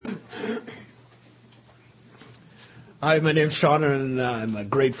Hi, my name's Sean, and I'm a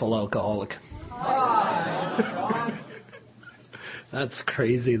grateful alcoholic. That's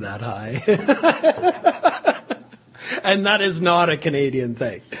crazy, that high. And that is not a Canadian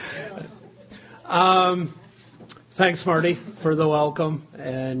thing. Thanks, Marty, for the welcome.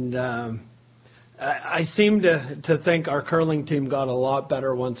 And I seem to think our curling team got a lot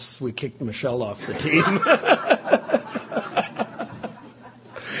better once we kicked Michelle off the team.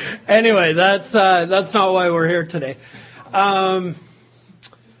 Anyway, that's not why we're here today. I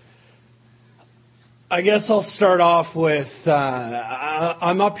guess I'll start off with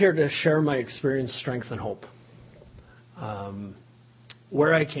I'm up here to share my experience, strength, and hope.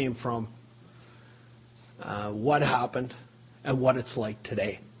 Where I came from, what happened, and what it's like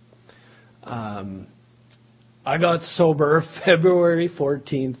today. I got sober February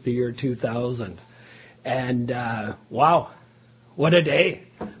 14th, the year 2000. And wow, what a day.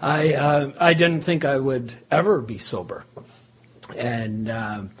 I didn't think I would ever be sober. And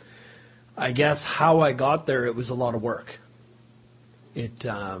I guess how I got there, it was a lot of work.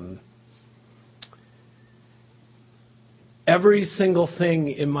 Every single thing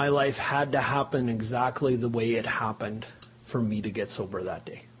in my life had to happen exactly the way it happened for me to get sober that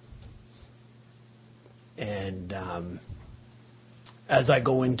day. And as I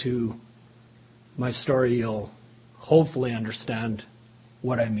go into my story, you'll hopefully understand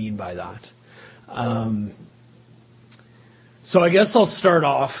what I mean by that. So I guess I'll start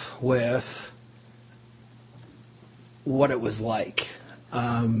off with what it was like.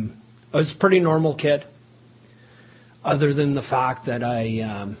 I was a pretty normal kid, other than the fact that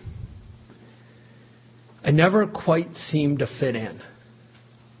I never quite seemed to fit in.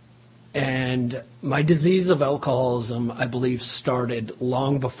 And my disease of alcoholism, I believe, started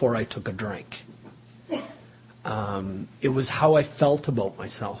long before I took a drink. It was how I felt about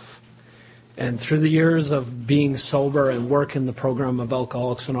myself. And through the years of being sober and working the program of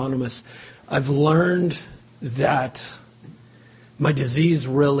Alcoholics Anonymous, I've learned that my disease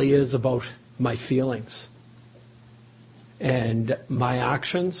really is about my feelings and my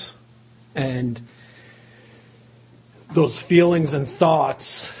actions. And those feelings and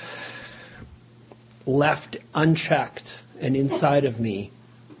thoughts left unchecked and inside of me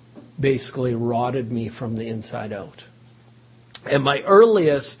basically rotted me from the inside out. And my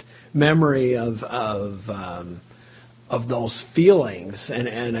earliest memory of those feelings,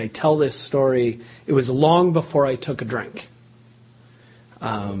 and I tell this story, it was long before I took a drink.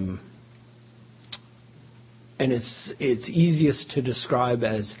 And it's easiest to describe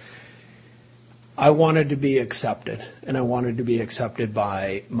as I wanted to be accepted, and I wanted to be accepted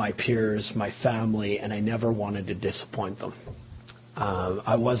by my peers, my family, and I never wanted to disappoint them.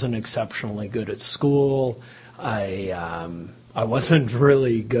 I wasn't exceptionally good at school. I wasn't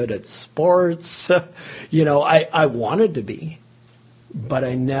really good at sports. I wanted to be, but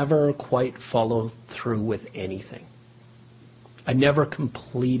I never quite followed through with anything. I never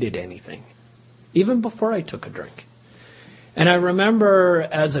completed anything, even before I took a drink. And I remember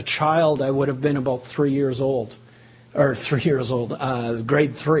as a child, I would have been about 3 years old,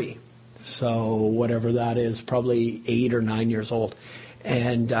 grade 3. So whatever that is, probably 8 or 9 years old.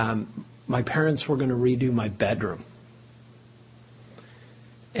 And my parents were going to redo my bedroom.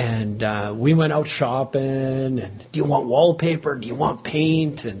 And we went out shopping, and do you want wallpaper? Do you want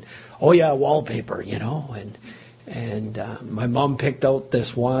paint? And, oh yeah, wallpaper, And my mom picked out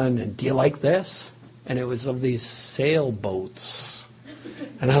this one, and do you like this? And it was of these sailboats.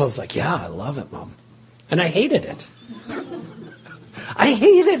 And I was like, yeah, I love it, Mom. And I hated it. I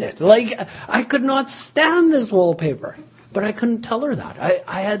hated it. Like, I could not stand this wallpaper. But I couldn't tell her that.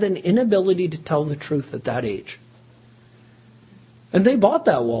 I had an inability to tell the truth at that age. And they bought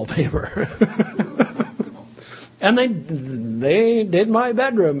that wallpaper. And they did my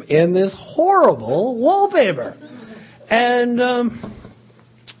bedroom in this horrible wallpaper. And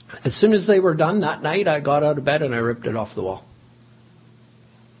as soon as they were done that night, I got out of bed and I ripped it off the wall.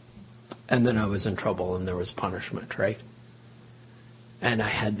 And then I was in trouble and there was punishment, right? And I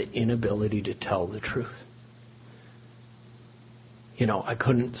had the inability to tell the truth. I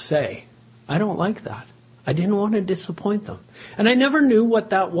couldn't say, I don't like that. I didn't want to disappoint them. And I never knew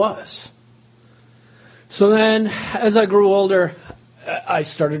what that was. So then, as I grew older, I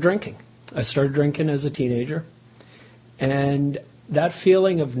started drinking. I started drinking as a teenager. And that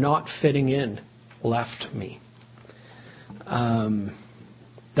feeling of not fitting in left me. That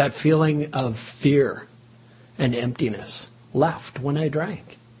feeling of fear and emptiness left when I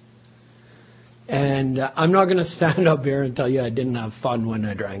drank. And I'm not going to stand up here and tell you I didn't have fun when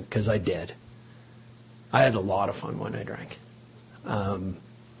I drank, because I did. I had a lot of fun when I drank.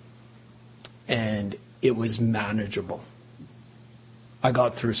 And it was manageable. I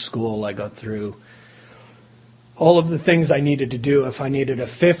got through school. I got through all of the things I needed to do. If I needed a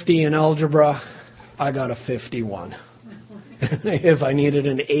 50 in algebra, I got a 51. If I needed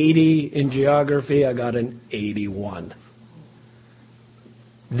an 80 in geography, I got an 81.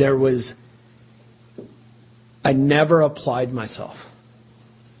 I never applied myself.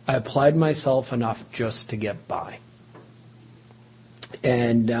 I applied myself enough just to get by.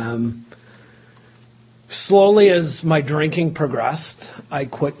 And slowly as my drinking progressed, I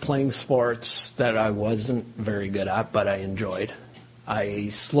quit playing sports that I wasn't very good at, but I enjoyed. I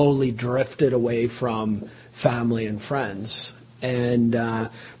slowly drifted away from family and friends. And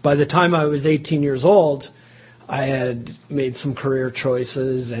by the time I was 18 years old, I had made some career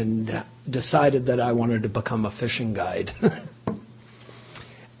choices and decided that I wanted to become a fishing guide.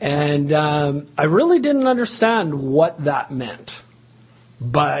 And I really didn't understand what that meant.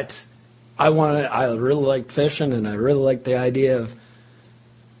 But I really liked fishing, and I really liked the idea of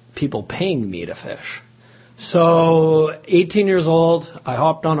people paying me to fish. So 18 years old, I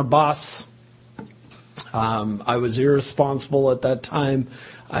hopped on a bus. I was irresponsible at that time.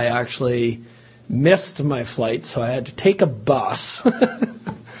 I actually missed my flight, so I had to take a bus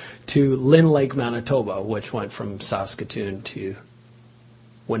to Lynn Lake, Manitoba, which went from Saskatoon to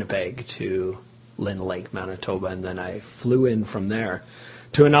Winnipeg to Lynn Lake, Manitoba, and then I flew in from there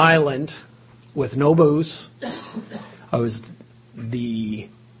to an island with no booze. There was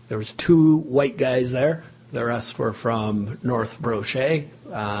 2 white guys there. The rest were from North Brochet.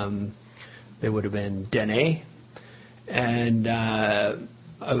 They would have been Dene. And I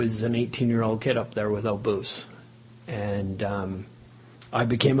was an 18-year-old kid up there without booze. And I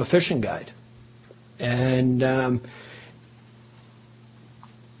became a fishing guide. And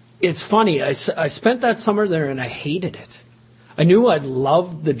it's funny, I spent that summer there and I hated it. I knew I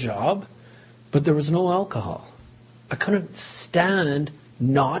loved the job, but there was no alcohol. I couldn't stand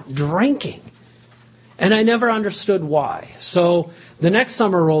not drinking. And I never understood why. So the next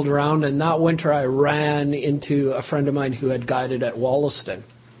summer rolled around, and that winter I ran into a friend of mine who had guided at Wollaston.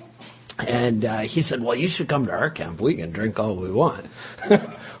 And he said, well, you should come to our camp. We can drink all we want.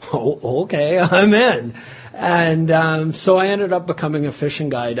 Oh, okay, I'm in. And so I ended up becoming a fishing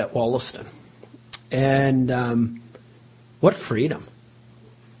guide at Wollaston. And what freedom.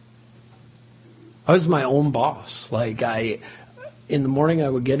 I was my own boss. In the morning I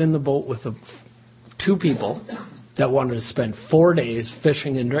would get in the boat with 2 people that wanted to spend 4 days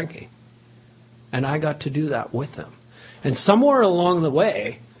fishing and drinking. And I got to do that with them. And somewhere along the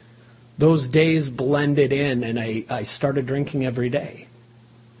way, those days blended in, and I started drinking every day.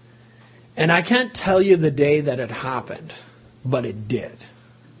 And I can't tell you the day that it happened, but it did.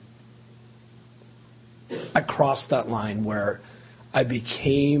 I crossed that line where I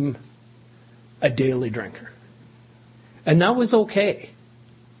became a daily drinker. And that was okay.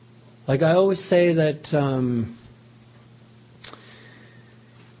 Like I always say that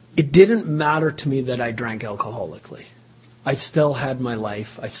it didn't matter to me that I drank alcoholically. I still had my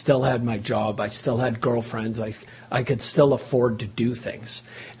life. I still had my job. I still had girlfriends. I could still afford to do things.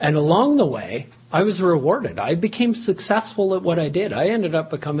 And along the way, I was rewarded. I became successful at what I did. I ended up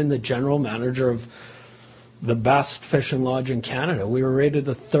becoming the general manager of the best fishing lodge in Canada. We were rated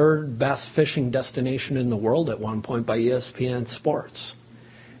the 3rd best fishing destination in the world at one point by ESPN Sports.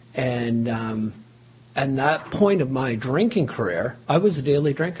 And that point of my drinking career, I was a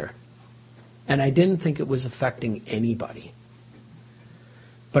daily drinker. And I didn't think it was affecting anybody.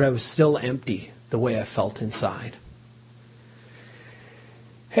 But I was still empty the way I felt inside.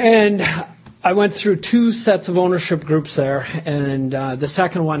 And I went through 2 sets of ownership groups there, and the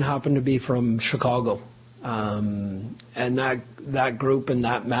second one happened to be from Chicago. And that group and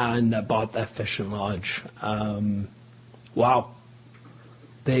that man that bought that fishing lodge, wow.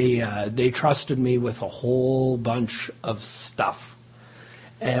 They trusted me with a whole bunch of stuff.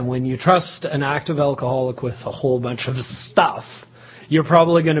 And when you trust an active alcoholic with a whole bunch of stuff, you're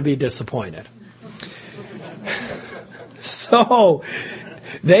probably going to be disappointed. So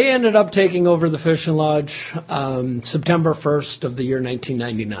they ended up taking over the fishing lodge September 1st of the year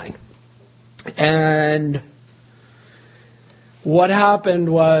 1999. And what happened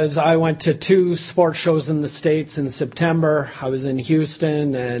was I went to 2 sports shows in the States in September. I was in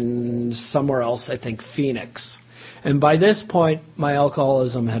Houston and somewhere else, I think Phoenix. And by this point, my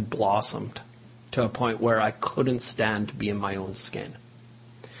alcoholism had blossomed to a point where I couldn't stand to be in my own skin.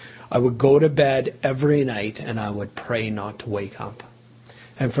 I would go to bed every night and I would pray not to wake up.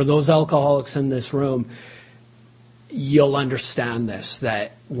 And for those alcoholics in this room, you'll understand this,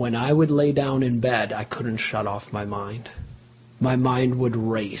 that when I would lay down in bed, I couldn't shut off my mind. My mind would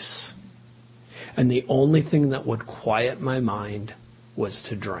race. And the only thing that would quiet my mind was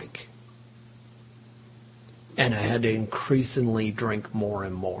to drink. And I had to increasingly drink more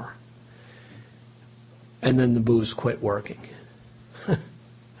and more. And then the booze quit working.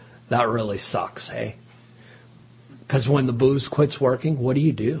 That really sucks, hey? Because when the booze quits working, what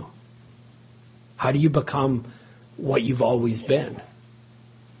do? How do you become what you've always been?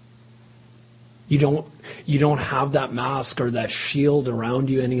 You don't have that mask or that shield around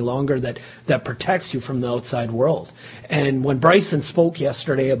you any longer that protects you from the outside world. And when Bryson spoke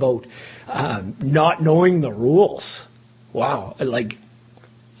yesterday about not knowing the rules, wow, like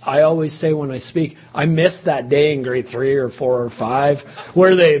I always say when I speak, I miss that day in grade 3 or 4 or 5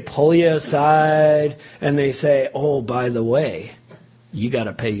 where they pull you aside and they say, oh, by the way, you got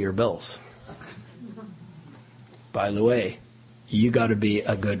to pay your bills. By the way, you got to be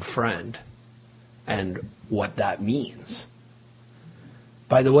a good friend. And what that means.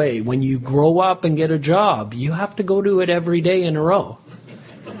 By the way, when you grow up and get a job, you have to go to it every day in a row.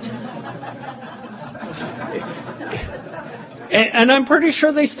 and I'm pretty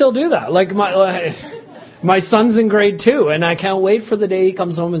sure they still do that. Like my son's in grade 2, and I can't wait for the day he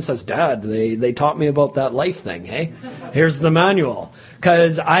comes home and says, Dad, they taught me about that life thing, hey? Here's the manual.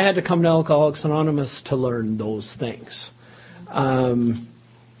 Because I had to come to Alcoholics Anonymous to learn those things.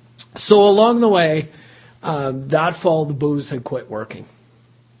 So along the way, that fall, the booze had quit working.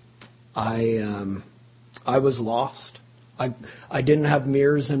 I was lost. I didn't have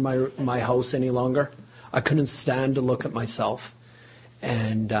mirrors in my house any longer. I couldn't stand to look at myself,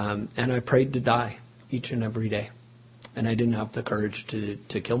 and I prayed to die each and every day, and I didn't have the courage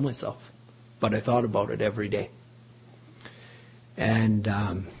to kill myself, but I thought about it every day, and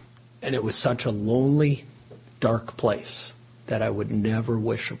it was such a lonely, dark place that I would never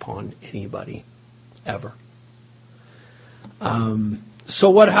wish upon anybody, ever. So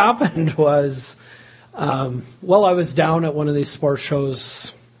what happened was, I was down at one of these sports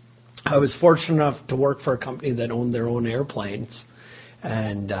shows. I was fortunate enough to work for a company that owned their own airplanes,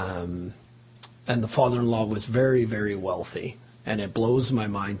 and the father-in-law was very, very wealthy, and it blows my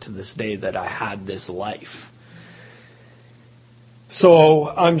mind to this day that I had this life. So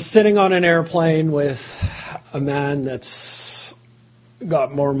I'm sitting on an airplane with a man that's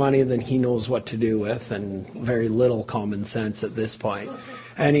got more money than he knows what to do with and very little common sense at this point.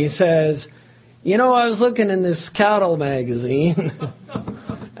 And he says, I was looking in this cattle magazine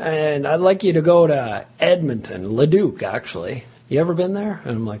and I'd like you to go to Edmonton, Leduc actually. You ever been there?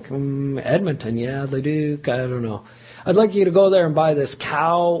 And I'm like, Edmonton, yeah, Leduc, I don't know. I'd like you to go there and buy this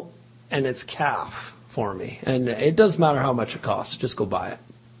cow and its calf for me. And it doesn't matter how much it costs, just go buy it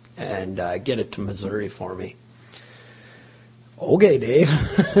and get it to Missouri for me. Okay, Dave.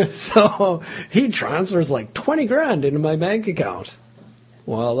 So he transfers like 20 grand into my bank account.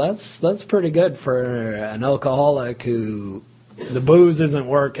 Well, that's pretty good for an alcoholic who the booze isn't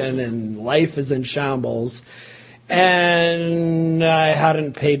working and life is in shambles. And I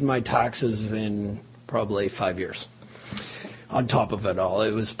hadn't paid my taxes in probably 5 years. On top of it all,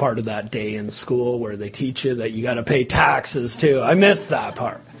 it was part of that day in school where they teach you that you got to pay taxes too. I missed that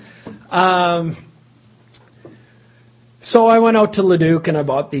part. So I went out to Leduc and I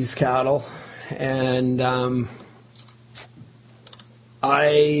bought these cattle, and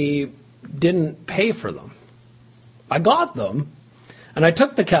I didn't pay for them. I got them, and I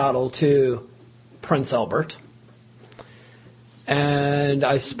took the cattle to Prince Albert, and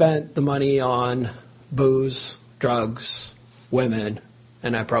I spent the money on booze, drugs, women,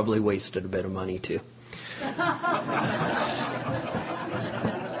 and I probably wasted a bit of money too.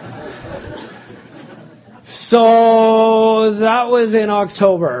 So that was in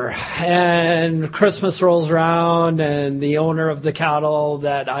October, and Christmas rolls around, and the owner of the cattle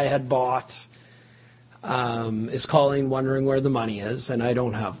that I had bought is calling, wondering where the money is, and I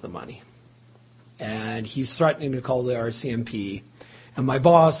don't have the money. And he's threatening to call the RCMP. And my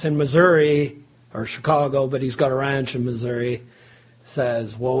boss in Missouri, or Chicago, but he's got a ranch in Missouri,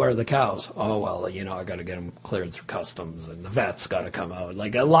 says, well, where are the cows? Oh, well, I got to get them cleared through customs, and the vet's got to come out.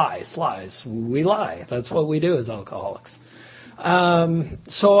 Like, lies. We lie. That's what we do as alcoholics.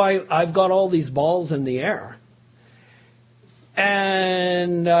 So I've got all these balls in the air.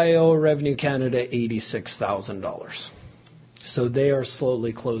 And I owe Revenue Canada $86,000. So they are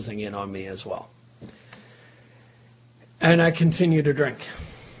slowly closing in on me as well. And I continue to drink.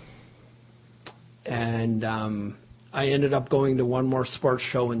 And I ended up going to one more sports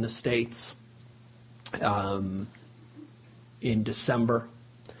show in the States in December.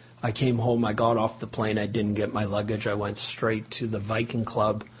 I came home, I got off the plane, I didn't get my luggage. I went straight to the Viking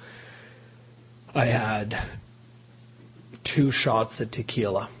Club. I had 2 shots of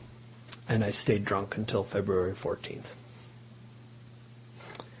tequila. and I stayed drunk until February 14th.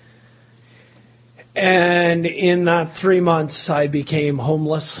 And in that 3 months, I became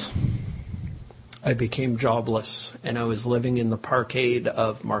homeless. I became jobless, and I was living in the parkade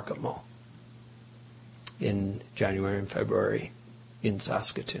of Market Mall in January and February in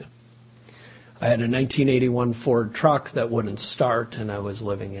Saskatoon. I had a 1981 Ford truck that wouldn't start, and I was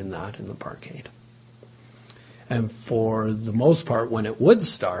living in that in the parkade. And for the most part, when it would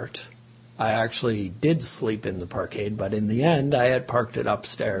start, I actually did sleep in the parkade, but in the end, I had parked it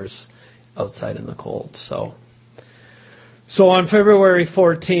upstairs outside in the cold. So on February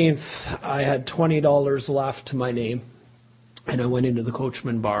 14th, I had $20 left to my name, and I went into the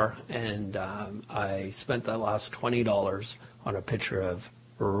Coachman bar, and I spent that last $20 on a pitcher of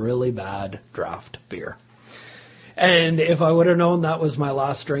really bad draft beer. And if I would have known that was my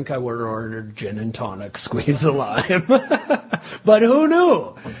last drink, I would have ordered gin and tonic, squeeze a lime. But who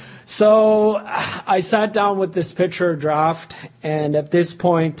knew? So I sat down with this pitcher of draft, and at this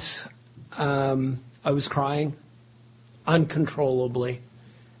point, I was crying uncontrollably,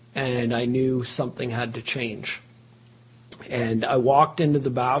 and I knew something had to change. And I walked into the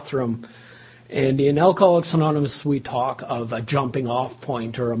bathroom, and in Alcoholics Anonymous, we talk of a jumping off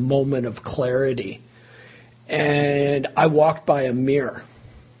point or a moment of clarity. And I walked by a mirror.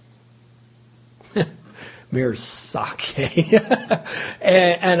 Mirrors suck, eh?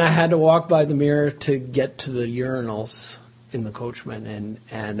 and I had to walk by the mirror to get to the urinals in the Coachman,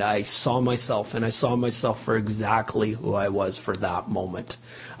 and I saw myself, and I saw myself for exactly who I was for that moment.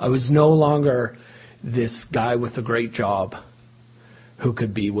 I was no longer this guy with a great job who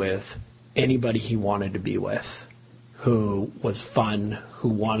could be with anybody he wanted to be with, who was fun,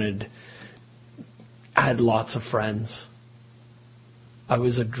 who had lots of friends. I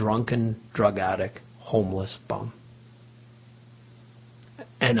was a drunken, drug addict, homeless bum.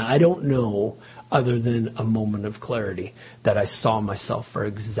 And I don't know, other than a moment of clarity, that I saw myself for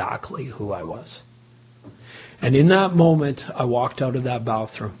exactly who I was. And in that moment, I walked out of that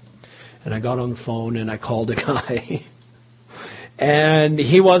bathroom, and I got on the phone, and I called a guy. And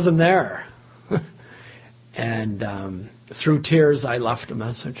he wasn't there. And through tears, I left a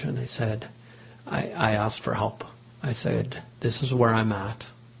message, and I said, I asked for help. I said, this is where I'm at.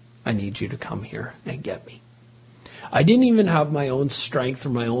 I need you to come here and get me. I didn't even have my own strength or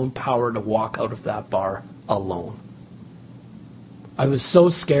my own power to walk out of that bar alone. I was so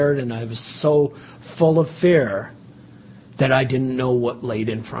scared, and I was so full of fear that I didn't know what laid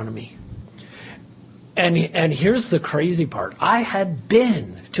in front of me. And here's the crazy part. I had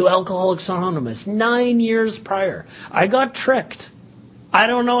been to Alcoholics Anonymous 9 years prior. I got tricked. I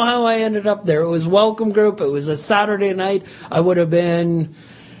don't know how I ended up there. It was welcome group. It was a Saturday night. I would have been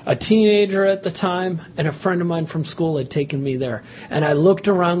a teenager at the time, and a friend of mine from school had taken me there. And I looked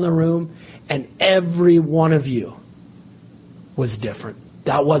around the room, and every one of you was different.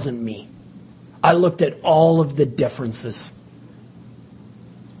 That wasn't me. I looked at all of the differences.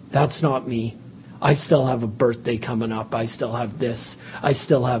 That's not me. I still have a birthday coming up. I still have this. I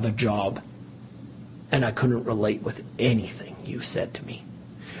still have a job. And I couldn't relate with anything you said to me.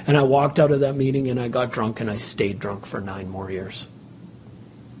 And I walked out of that meeting, and I got drunk, and I stayed drunk for 9 more years.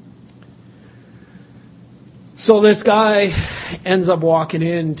 So this guy ends up walking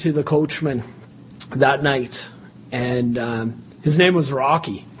into the Coachman that night, and his name was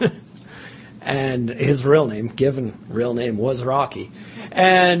Rocky. And his real name, was Rocky.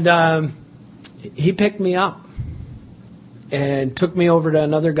 And he picked me up and took me over to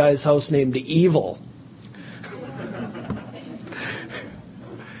another guy's house named Evil.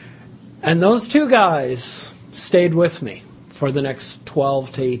 And those two guys stayed with me for the next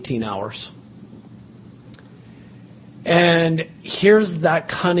 12 to 18 hours. And here's that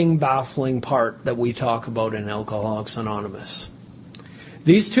cunning, baffling part that we talk about in Alcoholics Anonymous.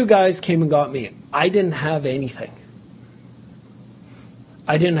 These two guys came and got me. I didn't have anything.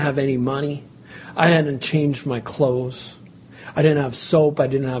 I didn't have any money. I hadn't changed my clothes. I didn't have soap. I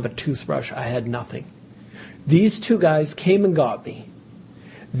didn't have a toothbrush. I had nothing. These two guys came and got me.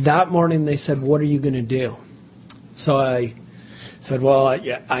 That morning they said, what are you going to do? So I said, well,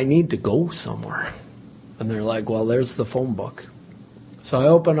 I need to go somewhere. And they're like, well, there's the phone book. So I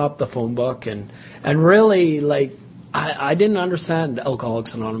open up the phone book, and really, like, I didn't understand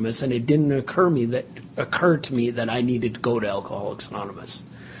Alcoholics Anonymous, and it didn't occur to me that I needed to go to Alcoholics Anonymous.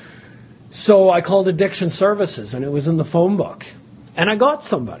 So I called Addiction Services, and it was in the phone book. And I got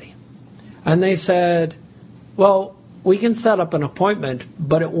somebody. And they said, well, we can set up an appointment,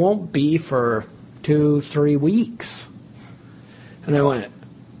 but it won't be for 2-3 weeks. And I went,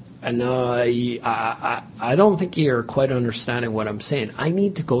 And I don't think you're quite understanding what I'm saying. I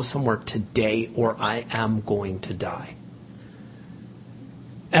need to go somewhere today or I am going to die.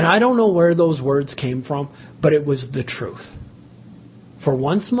 And I don't know where those words came from, but it was the truth. For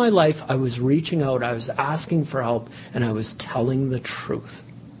once in my life, I was reaching out, I was asking for help, and I was telling the truth.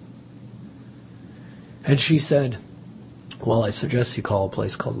 And she said, well, I suggest you call a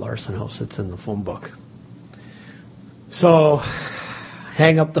place called Larson House. It's in the phone book. So,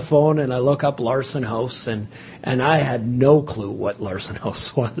 hang up the phone and I look up Larson House, and I had no clue what Larson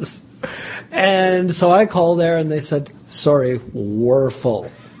House was. And so I called there and they said, sorry, we're full.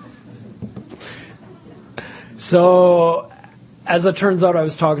 So, as it turns out, I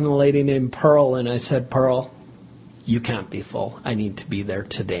was talking to a lady named Pearl, and I said, Pearl, you can't be full. I need to be there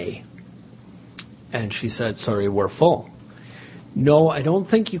today. And she said, sorry, we're full. No, I don't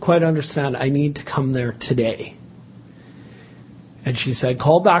think you quite understand. I need to come there today. And she said,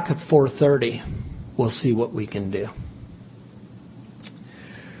 call back at 4:30. We'll see what we can do.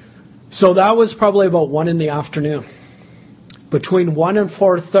 So that was probably about 1 in the afternoon. Between 1 and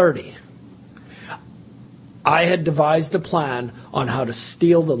 4:30, I had devised a plan on how to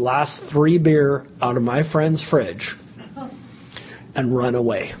steal the last 3 beer out of my friend's fridge and run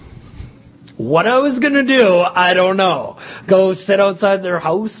away. What I was going to do, I don't know. Go sit outside their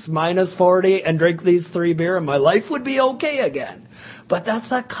house, minus 40, and drink these 3 beer, and my life would be okay again. But that's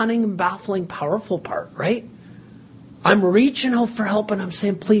that cunning, baffling, powerful part, right? I'm reaching out for help, and I'm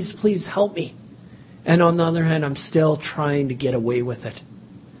saying, please, please help me. And on the other hand, I'm still trying to get away with it.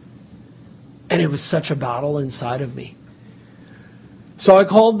 And it was such a battle inside of me. So I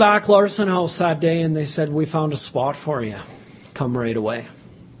called back Larson House that day, and they said, we found a spot for you. Come right away.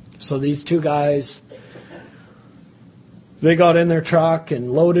 So these 2 guys, they got in their truck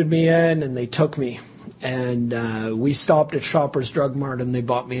and loaded me in, and they took me. And we stopped at Shoppers Drug Mart, and they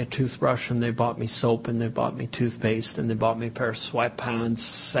bought me a toothbrush, and they bought me soap, and they bought me toothpaste, and they bought me a pair of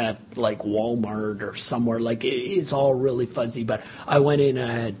sweatpants at like Walmart or somewhere. Like it's all really fuzzy, but I went in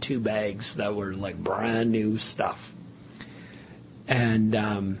and I had 2 bags that were like brand new stuff. And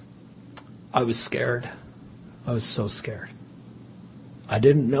I was scared. I was so scared. I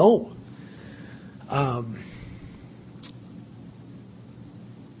didn't know.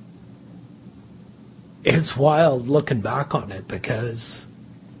 It's wild looking back on it because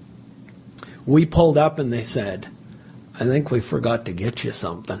we pulled up and they said, I think we forgot to get you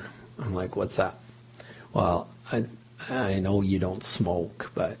something. I'm like, what's that? Well, I know you don't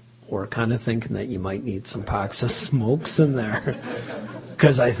smoke, but we're kind of thinking that you might need some packs of smokes in there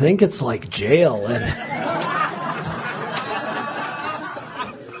because I think it's like jail.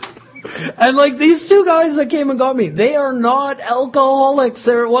 And like these 2 guys that came and got me, they are not alcoholics.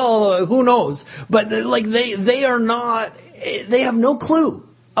 They're, well, who knows? But like they are not, they have no clue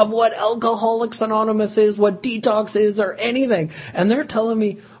of what Alcoholics Anonymous is, what detox is, or anything. And they're telling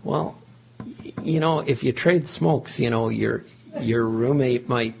me, well, you know, if you trade smokes, you know, your roommate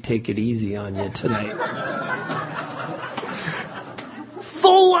might take it easy on you tonight.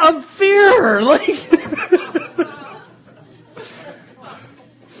 Full of fear, like.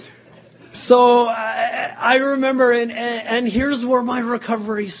 So I remember, and here's where my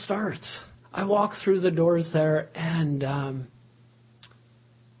recovery starts. I walk through the doors there, and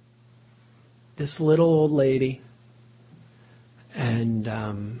this little old lady,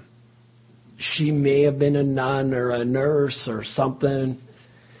 and she may have been a nun or a nurse or something.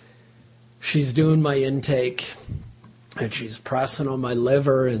 She's doing my intake, and she's pressing on my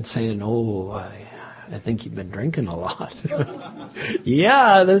liver and saying, oh, I think you've been drinking a lot.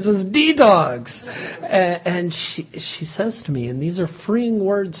 Yeah, this is detox. And she says to me, and these are freeing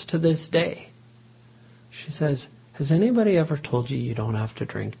words to this day. She says, has anybody ever told you you don't have to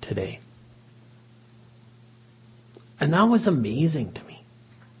drink today? And that was amazing to me.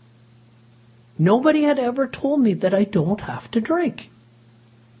 Nobody had ever told me that I don't have to drink.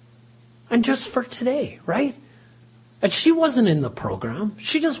 And just for today, right? And she wasn't in the program.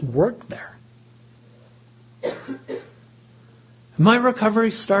 She just worked there. My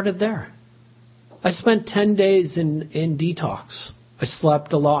recovery started there. I spent 10 days in detox. I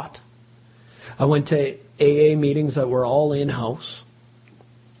slept a lot. I went to AA meetings that were all in-house.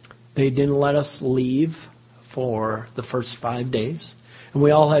 They didn't let us leave for the first 5 days. And we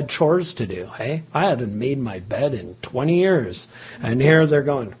all had chores to do, hey? I hadn't made my bed in 20 years. And here they're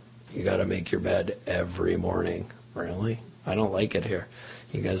going, you got to make your bed every morning. Really? I don't like it here.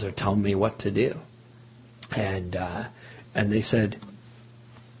 You guys are telling me what to do. And they said,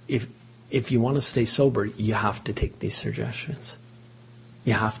 if you want to stay sober, you have to take these suggestions.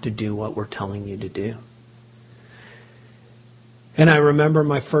 You have to do what we're telling you to do. And I remember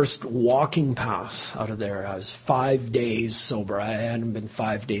my first walking pass out of there. I was 5 days sober. I hadn't been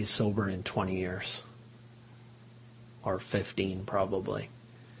 5 days sober in 20 years. Or 15 probably.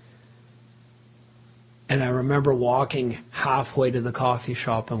 And I remember walking halfway to the coffee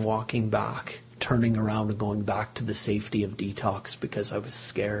shop and walking back, turning around and going back to the safety of detox because I was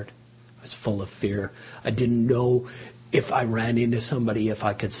scared. I was full of fear. I didn't know if I ran into somebody, if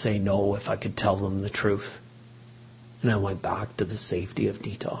I could say no, if I could tell them the truth. And I went back to the safety of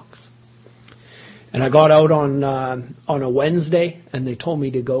detox. And I got out on a Wednesday, and they told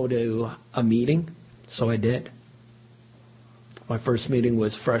me to go to a meeting, so I did. My first meeting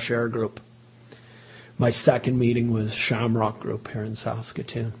was Fresh Air Group. My second meeting was Shamrock Group here in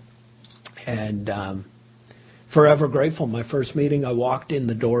Saskatoon. And forever grateful. My first meeting, I walked in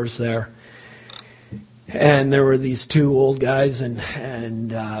the doors there, and there were these two old guys, and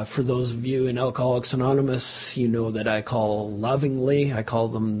for those of you in Alcoholics Anonymous, you know that I call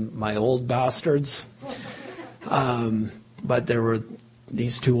them my old bastards. But there were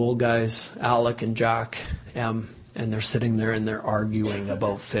these two old guys, Alec and Jack M., and they're sitting there and they're arguing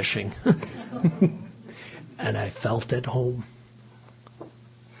about fishing. And I felt at home.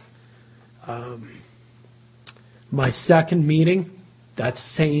 My second meeting, that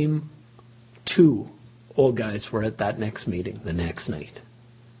same two old guys were at that next meeting the next night.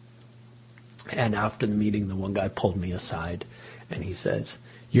 And after the meeting, the one guy pulled me aside and he says,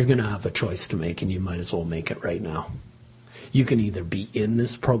 "You're going to have a choice to make, and you might as well make it right now. You can either be in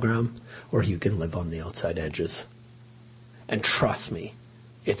this program or you can live on the outside edges. And trust me,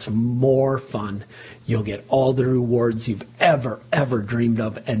 it's more fun. You'll get all the rewards you've ever dreamed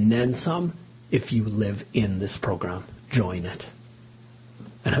of, and then some, if you live in this program. Join it."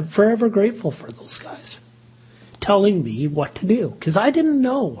 And I'm forever grateful for those guys telling me what to do, because I didn't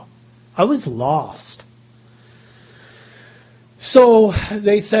know. I was lost. So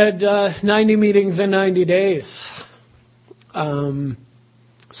they said 90 meetings in 90 days. So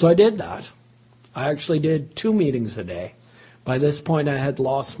I did that. I actually did 2 meetings a day. By this point, I had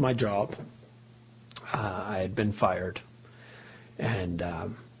lost my job. I had been fired. And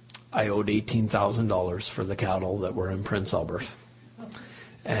I owed $18,000 for the cattle that were in Prince Albert.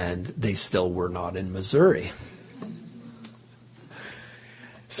 And they still were not in Missouri.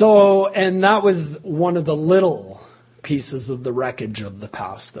 So, and that was one of the little pieces of the wreckage of the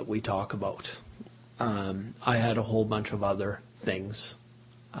past that we talk about. I had a whole bunch of other things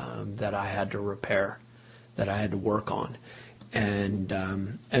that I had to repair, that I had to work on. And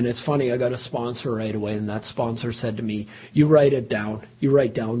it's funny, I got a sponsor right away, and that sponsor said to me, "You write it down. You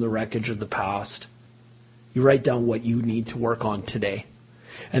write down the wreckage of the past. You write down what you need to work on today.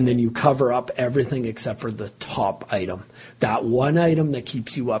 And then you cover up everything except for the top item. That one item that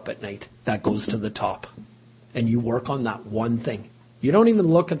keeps you up at night, that goes to the top. And you work on that one thing. You don't even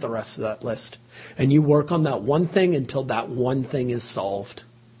look at the rest of that list. And you work on that one thing until that one thing is solved."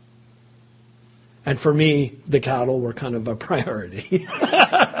 And for me, the cattle were kind of a priority.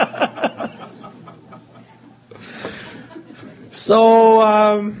 So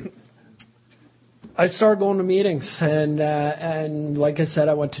I started going to meetings, and like I said,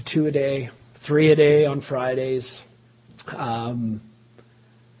 I went to 2 a day, 3 a day on Fridays, and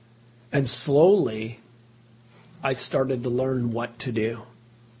slowly I started to learn what to do.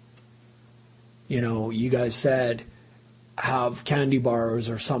 You know, you guys said have candy bars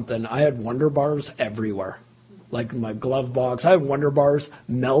or something. I had Wonder Bars everywhere. Like my glove box, I had Wonder Bars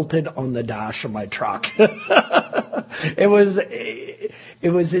melted on the dash of my truck. It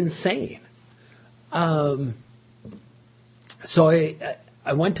was insane. So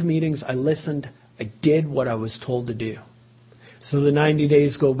I went to meetings, I listened, I did what I was told to do. So the 90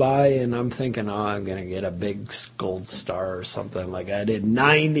 days go by, and I'm thinking, I'm going to get a big gold star or something. Like, I did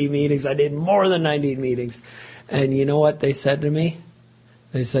 90 meetings. I did more than 90 meetings. And you know what they said to me?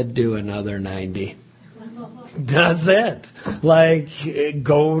 They said, "Do another 90. That's it. Like,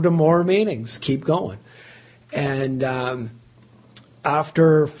 go to more meetings. Keep going. And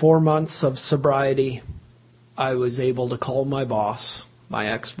after 4 months of sobriety, I was able to call my boss, my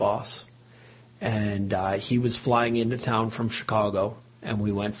ex-boss, and he was flying into town from Chicago, and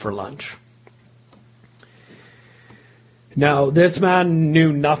we went for lunch. Now, this man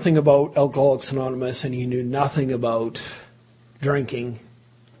knew nothing about Alcoholics Anonymous, and he knew nothing about drinking,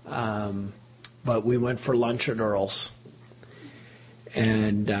 but we went for lunch at Earl's,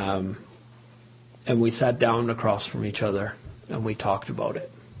 and we sat down across from each other, and we talked about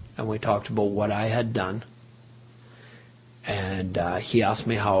it, and we talked about what I had done, and he asked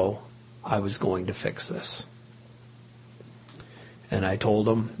me how I was going to fix this. And I told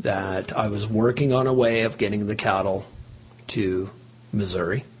him that I was working on a way of getting the cattle to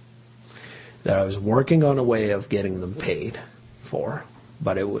Missouri that I was working on a way of getting them paid for,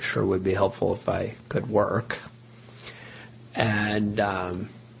 but it sure would be helpful if I could work. And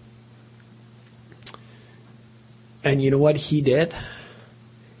you know what he did?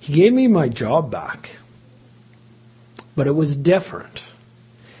 He gave me my job back. But it was different.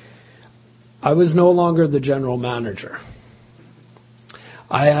 I was no longer the general manager.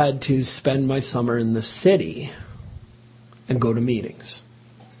 I had to spend my summer in the city and go to meetings.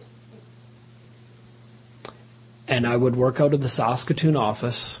 And I would work out of the Saskatoon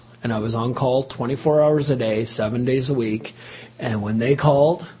office, and I was on call 24 hours a day, 7 days a week. And when they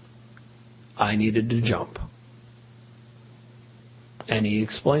called, I needed to jump. And he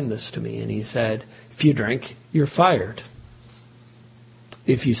explained this to me, and he said, if you drink, you're fired.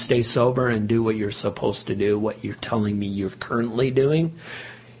 If you stay sober and do what you're supposed to do, what you're telling me you're currently doing,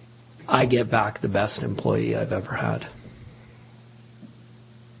 I get back the best employee I've ever had.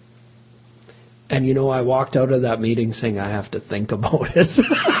 And you know, I walked out of that meeting saying I have to think about it.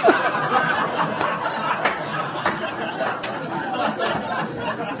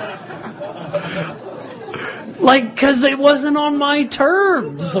 Like, because it wasn't on my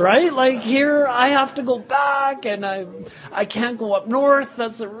terms, right? Like, here I have to go back, and I can't go up north.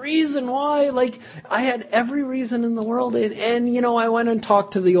 That's the reason why. Like, I had every reason in the world. And you know, I went and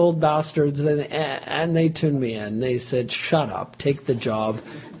talked to the old bastards, and they tuned me in. They said, shut up, take the job,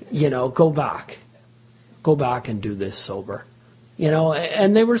 you know, go back. Go back and do this sober. You know,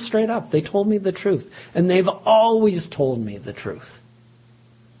 and they were straight up. They told me the truth. And they've always told me the truth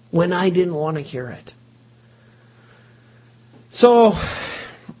when I didn't want to hear it. So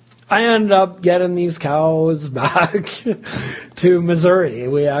I ended up getting these cows back to Missouri.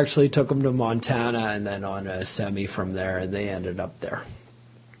 We actually took them to Montana and then on a semi from there, and they ended up there.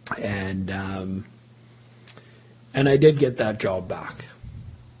 And I did get that job back.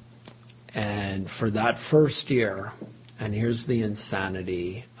 And for that first year, and here's the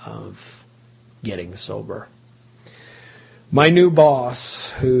insanity of getting sober. My new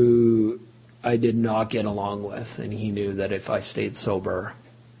boss, who I did not get along with, and he knew that if I stayed sober,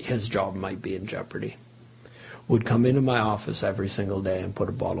 his job might be in jeopardy, would come into my office every single day and put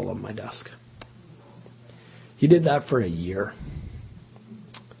a bottle on my desk. He did that for a year.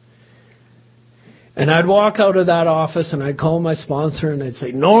 And I'd walk out of that office and I'd call my sponsor and I'd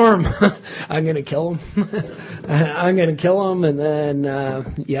say, Norm, I'm going to kill him. I'm going to kill him. And then,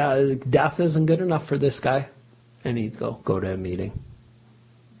 death isn't good enough for this guy. And he'd go to a meeting.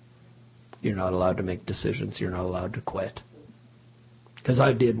 You're not allowed to make decisions. You're not allowed to quit. Because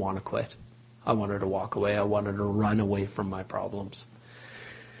I did want to quit. I wanted to walk away. I wanted to run away from my problems.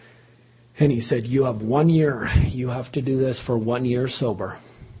 And he said, you have 1 year. You have to do this for 1 year sober.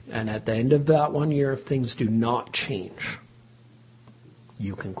 And at the end of that 1 year, if things do not change,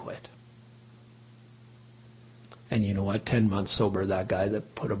 you can quit. And you know what? 10 months sober, that guy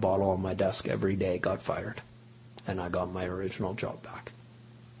that put a bottle on my desk every day got fired. And I got my original job back.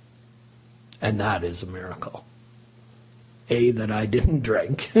 And that is a miracle. A, that I didn't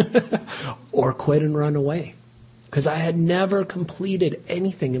drink or quit and run away. Because I had never completed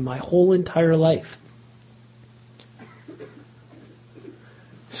anything in my whole entire life.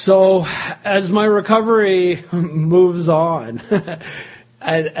 So as my recovery moves on,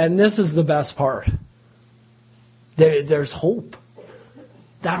 and this is the best part, there's hope.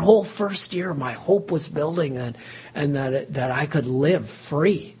 That whole first year, my hope was building, and that I could live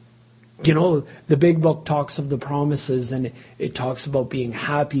free. You know, the big book talks of the promises, and it talks about being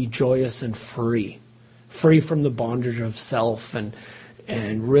happy, joyous, and free. Free from the bondage of self, and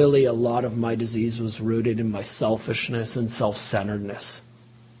really a lot of my disease was rooted in my selfishness and self-centeredness.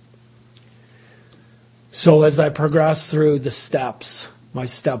 So as I progressed through the steps, my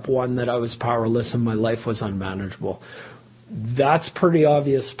step one, that I was powerless and my life was unmanageable. That's pretty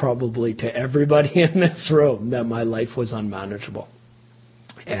obvious probably to everybody in this room, that my life was unmanageable.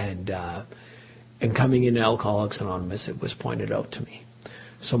 And coming into Alcoholics Anonymous, it was pointed out to me.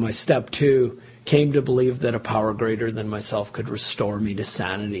 So my step two, came to believe that a power greater than myself could restore me to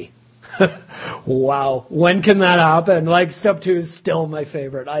sanity. Wow, when can that happen? Like, step two is still my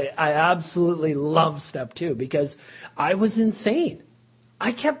favorite. I absolutely love step two because I was insane.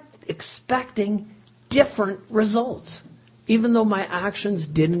 I kept expecting different results, even though my actions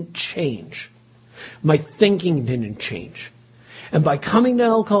didn't change. My thinking didn't change. And by coming to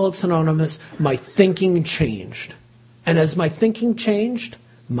Alcoholics Anonymous, my thinking changed. And as my thinking changed,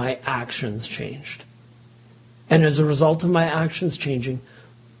 my actions changed. And as a result of my actions changing,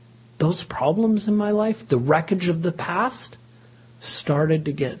 those problems in my life, the wreckage of the past, started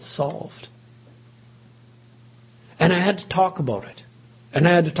to get solved. And I had to talk about it. And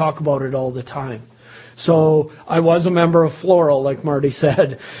I had to talk about it all the time. So I was a member of Floral, like Marty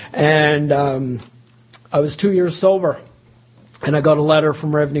said, and I was 2 years sober. And I got a letter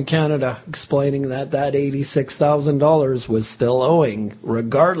from Revenue Canada explaining that $86,000 was still owing,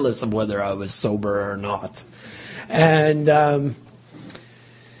 regardless of whether I was sober or not. And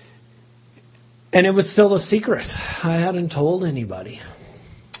it was still a secret. I hadn't told anybody.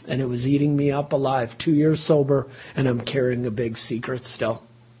 And it was eating me up alive. 2 years sober, and I'm carrying a big secret still.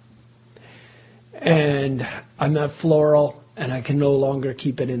 And I'm at Floral, and I can no longer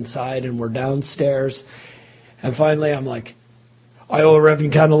keep it inside, and we're downstairs. And finally, I'm like, I owe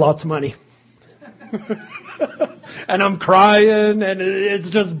Revenue Canada lots of money. And I'm crying, and it's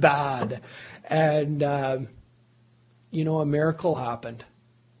just bad. And, a miracle happened.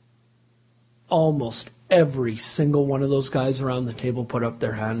 Almost every single one of those guys around the table put up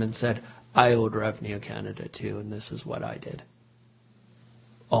their hand and said, I owed Revenue Canada too, and this is what I did.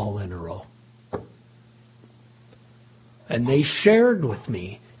 All in a row. And they shared with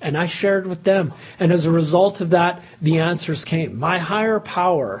me, and I shared with them. And as a result of that, the answers came. My higher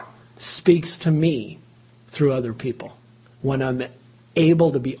power speaks to me through other people when I'm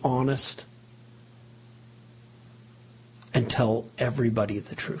able to be honest and tell everybody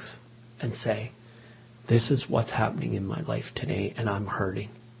the truth and say, this is what's happening in my life today, and I'm hurting.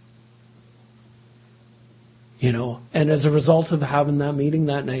 And as a result of having that meeting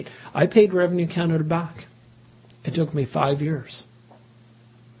that night, I paid Revenue Canada back. It took me 5 years.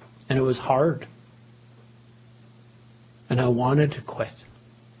 And it was hard. And I wanted to quit.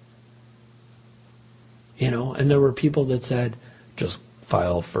 And there were people that said, just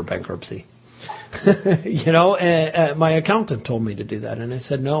file for bankruptcy. And my accountant told me to do that. And I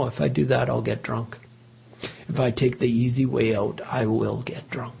said, no, if I do that, I'll get drunk. If I take the easy way out, I will get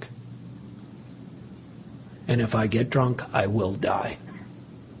drunk. And if I get drunk, I will die.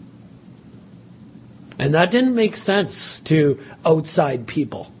 And that didn't make sense to outside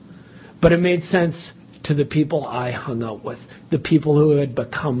people. But it made sense to the people I hung out with, the people who had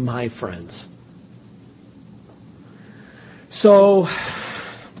become my friends. So,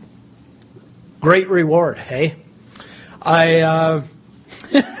 great reward, hey? I'm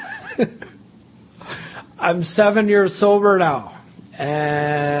 7 years sober now,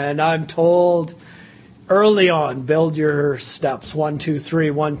 and I'm told early on, build your steps, 1, 2,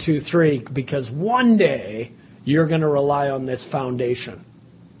 3, 1, 2, 3, because one day you're going to rely on this foundation.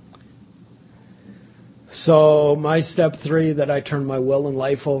 So my step 3 that I turned my will and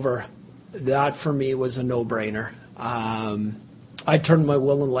life over, that for me was a no-brainer. I turned my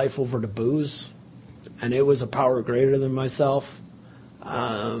will and life over to booze, and it was a power greater than myself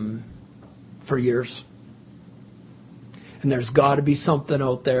for years. And there's got to be something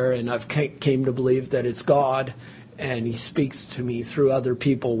out there, and I've came to believe that it's God, and He speaks to me through other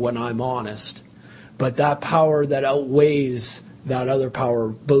people when I'm honest. But that power that outweighs that other power,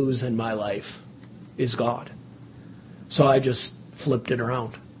 booze in my life, is God. So I just flipped it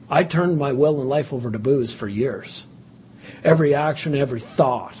around. I turned my will and life over to booze for years. Every action, every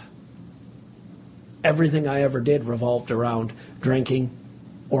thought, everything I ever did revolved around drinking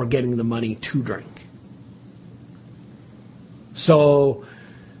or getting the money to drink. So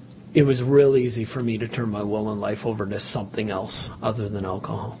it was real easy for me to turn my will and life over to something else other than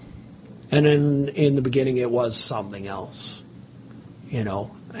alcohol. And in the beginning, it was something else,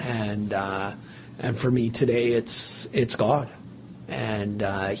 and for me today, it's God. And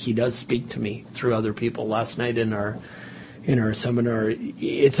He does speak to me through other people. Last night in our seminar,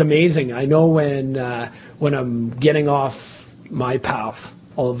 it's amazing. I know when I'm getting off my path,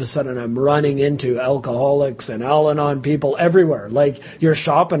 all of a sudden I'm running into alcoholics and Al-Anon people everywhere. Like you're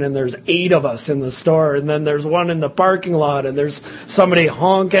shopping and there's 8 of us in the store, and then there's one in the parking lot, and there's somebody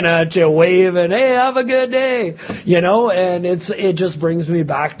honking at you, waving, hey, have a good day, and it just brings me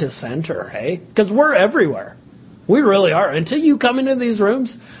back to center, hey? Because we're everywhere. We really are. Until you come into these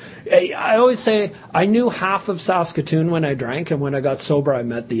rooms, I always say I knew half of Saskatoon when I drank, and when I got sober, I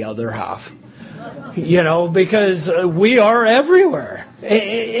met the other half. Because we are everywhere.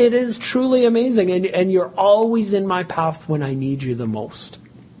 It is truly amazing, and you're always in my path when I need you the most.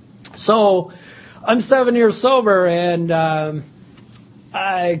 So I'm 7 years sober, and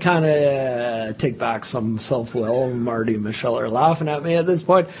I kind of take back some self-will. Marty and Michelle are laughing at me at this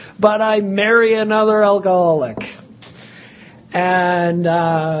point, but I marry another alcoholic. And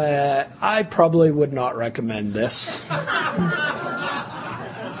I probably would not recommend this.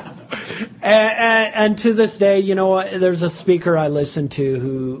 And to this day, there's a speaker I listen to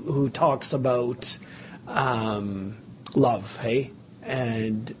who talks about love, hey?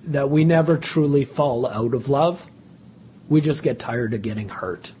 And that we never truly fall out of love. We just get tired of getting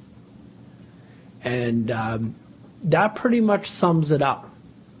hurt. And that pretty much sums it up.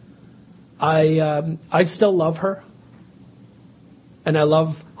 I still love her. And I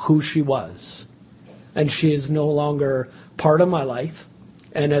love who she was. And she is no longer part of my life.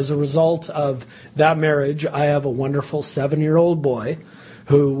 And as a result of that marriage, I have a wonderful 7-year-old boy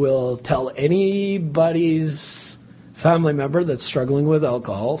who will tell anybody's family member that's struggling with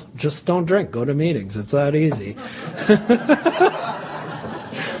alcohol, just don't drink, go to meetings. It's that easy.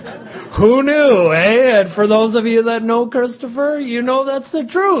 Who knew, eh? And for those of you that know Christopher, you know that's the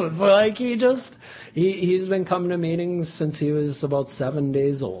truth. Like he's been coming to meetings since he was about 7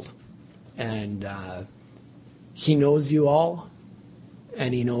 days old. And he knows you all,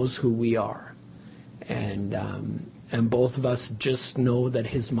 and he knows who we are. And both of us just know that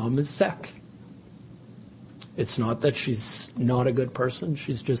his mom is sick. It's not that she's not a good person,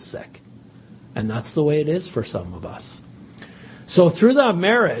 she's just sick. And that's the way it is for some of us. So through that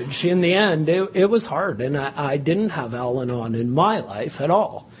marriage, in the end, it was hard. And I didn't have Al-Anon in my life at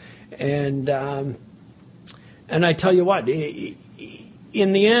all. And I tell you what, in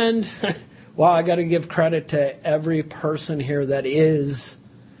the end, well, I got to give credit to every person here that is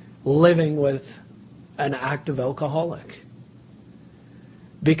living with an active alcoholic.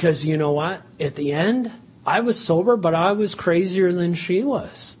 Because you know what? At the end, I was sober, but I was crazier than she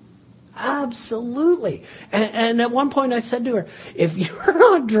was. Absolutely. And at one point I said to her, if you're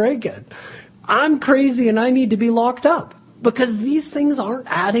not drinking, I'm crazy and I need to be locked up because these things aren't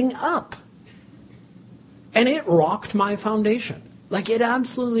adding up. And it rocked my foundation. Like it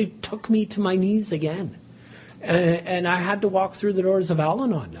absolutely took me to my knees again. And I had to walk through the doors of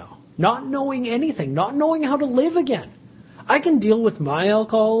Al-Anon now, not knowing anything, not knowing how to live again. I can deal with my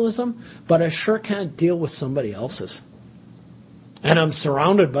alcoholism, but I sure can't deal with somebody else's. And I'm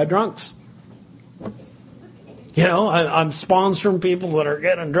surrounded by drunks. You know, I'm sponsoring people that are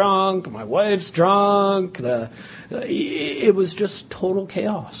getting drunk. My wife's drunk. It was just total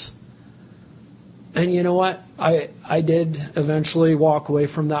chaos. And you know what? I did eventually walk away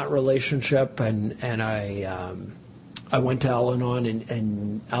from that relationship, and I went to Al-Anon,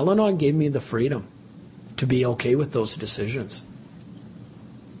 and Al-Anon gave me the freedom to be okay with those decisions.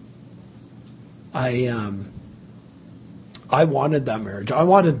 I wanted that marriage. I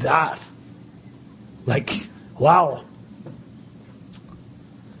wanted that. Like, wow.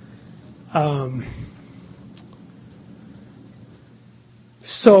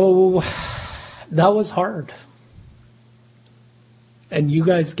 So that was hard. And you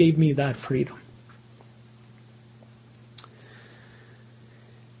guys gave me that freedom.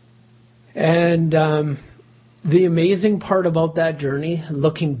 And the amazing part about that journey,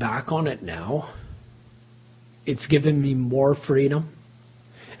 looking back on it now, it's given me more freedom,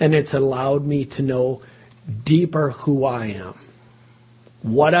 and it's allowed me to know deeper who I am,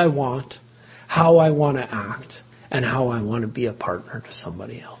 what I want, how I want to act, and how I want to be a partner to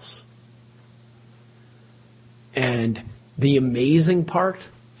somebody else. And the amazing part,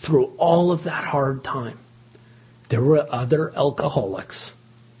 through all of that hard time, there were other alcoholics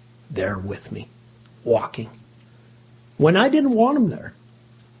there with me, walking. When I didn't want them there,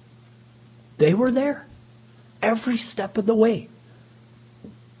 they were there. Every step of the way.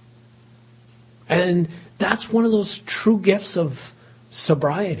 And that's one of those true gifts of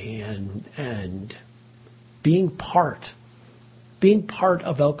sobriety and being part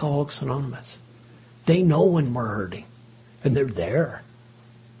of Alcoholics Anonymous. They know when we're hurting, and they're there.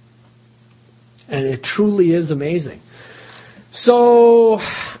 And it truly is amazing. So,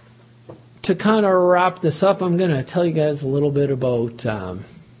 to kind of wrap this up, I'm going to tell you guys a little bit about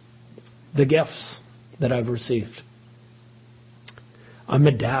the gifts that I've received. I'm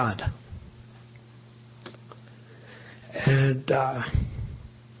a dad. And the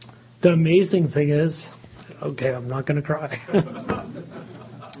amazing thing is, okay, I'm not going to cry.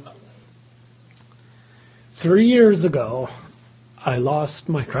 3 years ago, I lost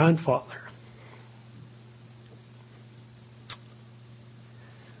my grandfather.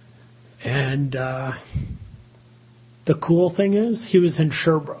 And the cool thing is, he was in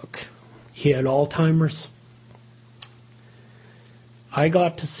Sherbrooke. He had Alzheimer's. I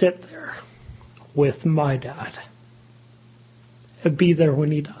got to sit there with my dad and be there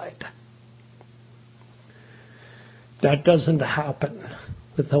when he died. That doesn't happen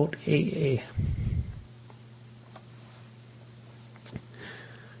without AA.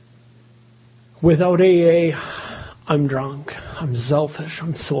 Without AA, I'm drunk, I'm selfish,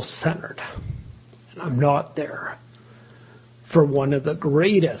 I'm self-centered, and I'm not there for one of the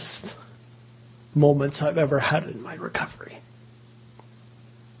greatest moments I've ever had in my recovery.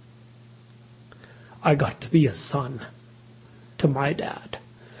 I got to be a son to my dad.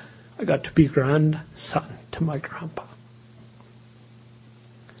 I got to be grandson to my grandpa.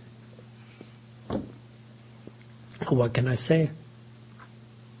 What can I say?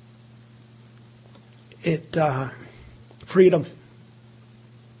 Freedom.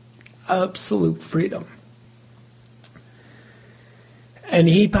 Absolute freedom. And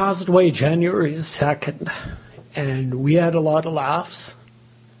he passed away January 2nd, and we had a lot of laughs,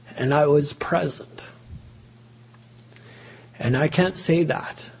 and I was present. And I can't say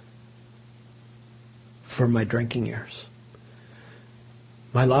that for my drinking years.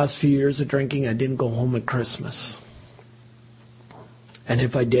 My last few years of drinking, I didn't go home at Christmas. And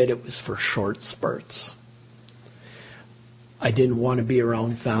if I did, it was for short spurts. I didn't want to be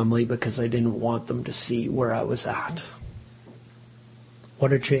around family because I didn't want them to see where I was at.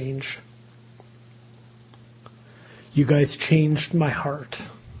 What a change. You guys changed my heart.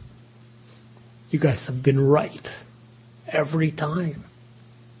 You guys have been right every time.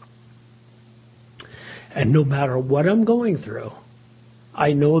 And no matter what I'm going through,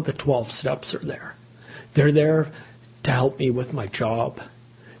 I know the 12 steps are there. They're there to help me with my job.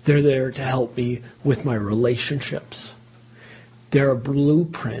 They're there to help me with my relationships. They're a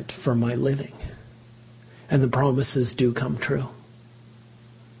blueprint for my living. And the promises do come true.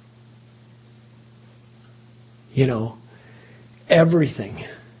 You know, everything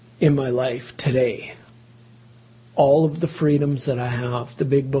in my life today, all of the freedoms that I have, the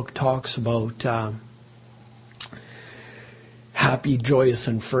big book talks about happy, joyous,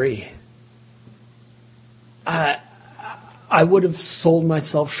 and free. I would have sold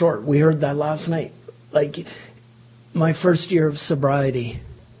myself short. We heard that last night. Like, my first year of sobriety,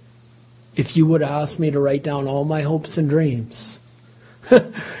 if you would have asked me to write down all my hopes and dreams,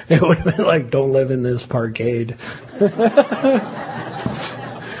 it would have been like, don't live in this parkade.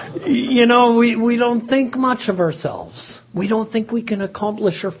 You know, we don't think much of ourselves. We don't think we can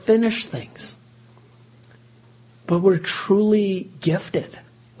accomplish or finish things. But we're truly gifted.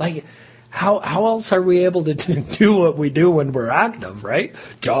 Like, how else are we able to do what we do when we're active, right?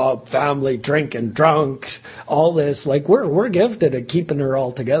 Job, family, drinking, drunk, all this. Like, we're gifted at keeping it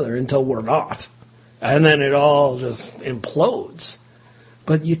all together until we're not. And then it all just implodes.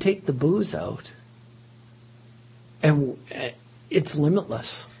 But you take the booze out, and it's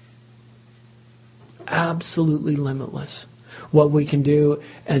limitless. Absolutely limitless. What we can do,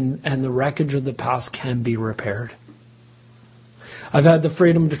 and the wreckage of the past can be repaired. I've had the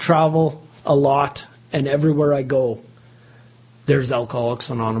freedom to travel a lot, and everywhere I go, there's Alcoholics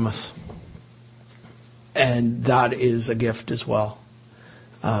Anonymous. And that is a gift as well.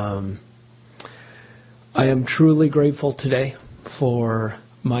 I am truly grateful today for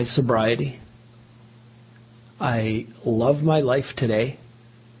my sobriety. I love my life today,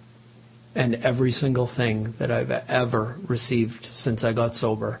 and every single thing that I've ever received since I got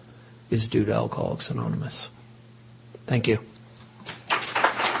sober is due to Alcoholics Anonymous. Thank you.